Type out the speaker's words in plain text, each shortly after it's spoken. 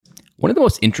One of the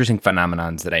most interesting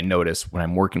phenomenons that I notice when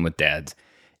I'm working with dads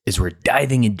is we're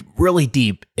diving in really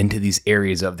deep into these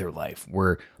areas of their life.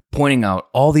 We're pointing out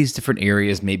all these different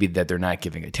areas maybe that they're not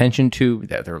giving attention to,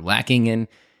 that they're lacking in.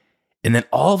 And then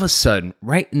all of a sudden,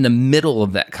 right in the middle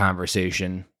of that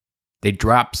conversation, they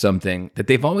drop something that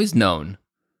they've always known,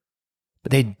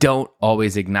 but they don't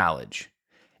always acknowledge.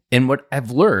 And what I've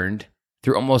learned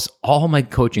through almost all my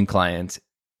coaching clients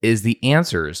is the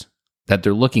answers that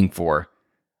they're looking for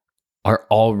are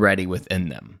already within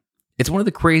them. It's one of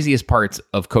the craziest parts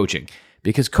of coaching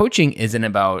because coaching isn't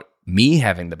about me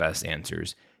having the best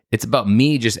answers. It's about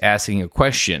me just asking a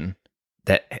question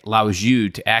that allows you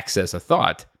to access a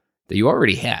thought that you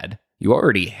already had. You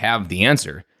already have the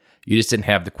answer. You just didn't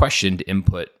have the question to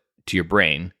input to your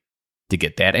brain to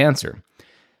get that answer.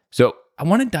 So I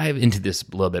want to dive into this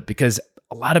a little bit because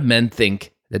a lot of men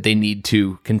think that they need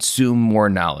to consume more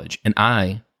knowledge. And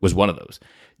I was one of those.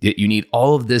 You need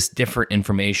all of this different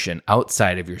information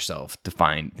outside of yourself to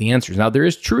find the answers. Now, there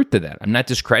is truth to that. I'm not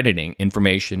discrediting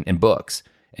information in books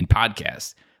and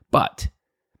podcasts, but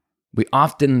we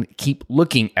often keep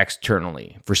looking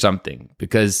externally for something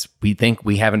because we think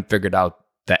we haven't figured out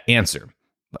that answer.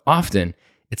 But often,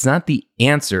 it's not the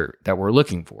answer that we're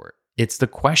looking for. It's the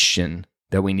question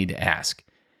that we need to ask.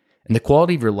 And the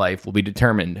quality of your life will be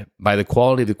determined by the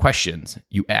quality of the questions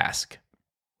you ask.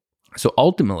 So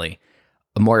ultimately,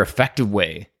 a more effective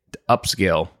way to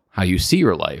upscale how you see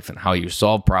your life and how you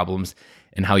solve problems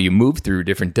and how you move through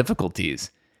different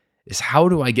difficulties is how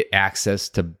do I get access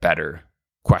to better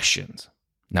questions?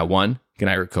 Now, 1, can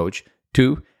I coach?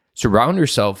 2, surround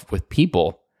yourself with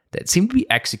people that seem to be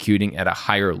executing at a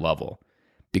higher level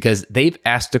because they've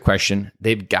asked a question,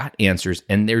 they've got answers,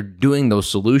 and they're doing those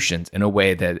solutions in a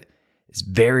way that is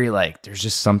very like, there's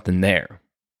just something there.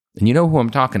 And you know who I'm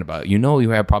talking about. You know you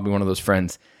have probably one of those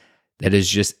friends that is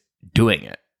just doing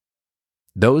it.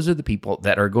 Those are the people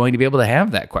that are going to be able to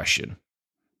have that question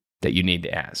that you need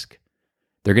to ask.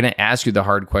 They're going to ask you the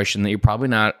hard question that you're probably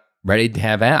not ready to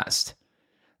have asked.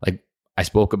 Like I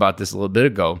spoke about this a little bit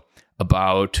ago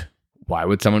about why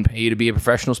would someone pay you to be a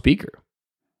professional speaker?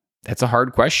 That's a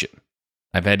hard question.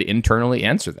 I've had to internally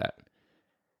answer that.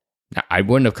 Now, I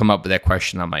wouldn't have come up with that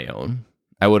question on my own.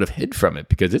 I would have hid from it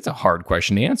because it's a hard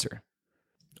question to answer.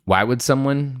 Why would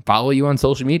someone follow you on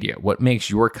social media? What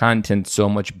makes your content so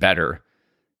much better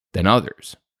than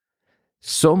others?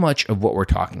 So much of what we're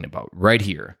talking about right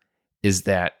here is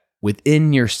that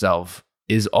within yourself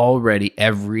is already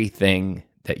everything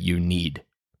that you need.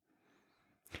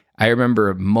 I remember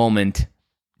a moment,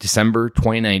 December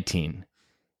 2019. It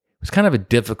was kind of a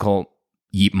difficult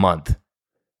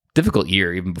difficult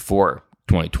year even before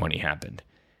 2020 happened.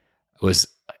 I was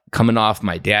coming off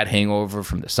my dad hangover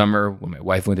from the summer when my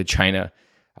wife went to China.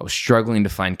 I was struggling to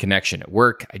find connection at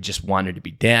work. I just wanted to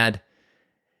be dad.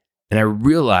 And I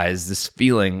realized this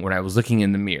feeling when I was looking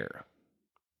in the mirror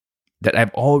that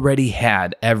I've already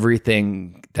had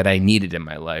everything that I needed in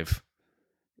my life.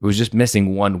 It was just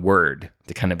missing one word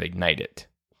to kind of ignite it: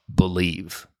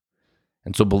 believe.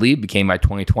 And so believe became my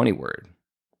 2020 word.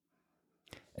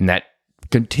 And that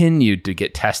continued to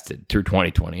get tested through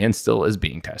 2020 and still is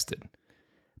being tested.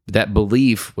 But that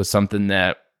belief was something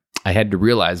that I had to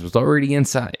realize was already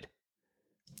inside.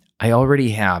 I already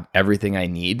have everything I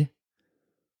need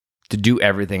to do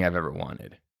everything I've ever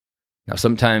wanted. Now,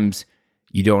 sometimes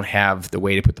you don't have the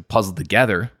way to put the puzzle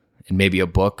together, and maybe a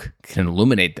book can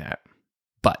illuminate that.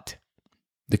 But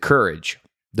the courage,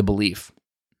 the belief,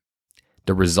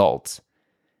 the results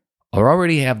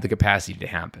already have the capacity to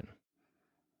happen.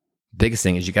 Biggest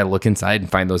thing is you got to look inside and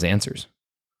find those answers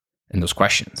and those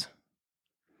questions.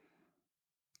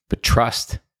 But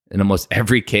trust in almost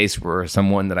every case where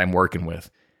someone that I'm working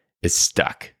with is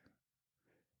stuck.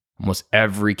 Almost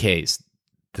every case,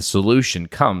 the solution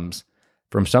comes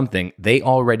from something they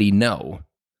already know.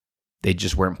 They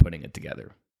just weren't putting it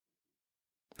together.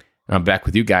 And I'm back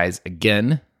with you guys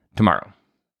again tomorrow.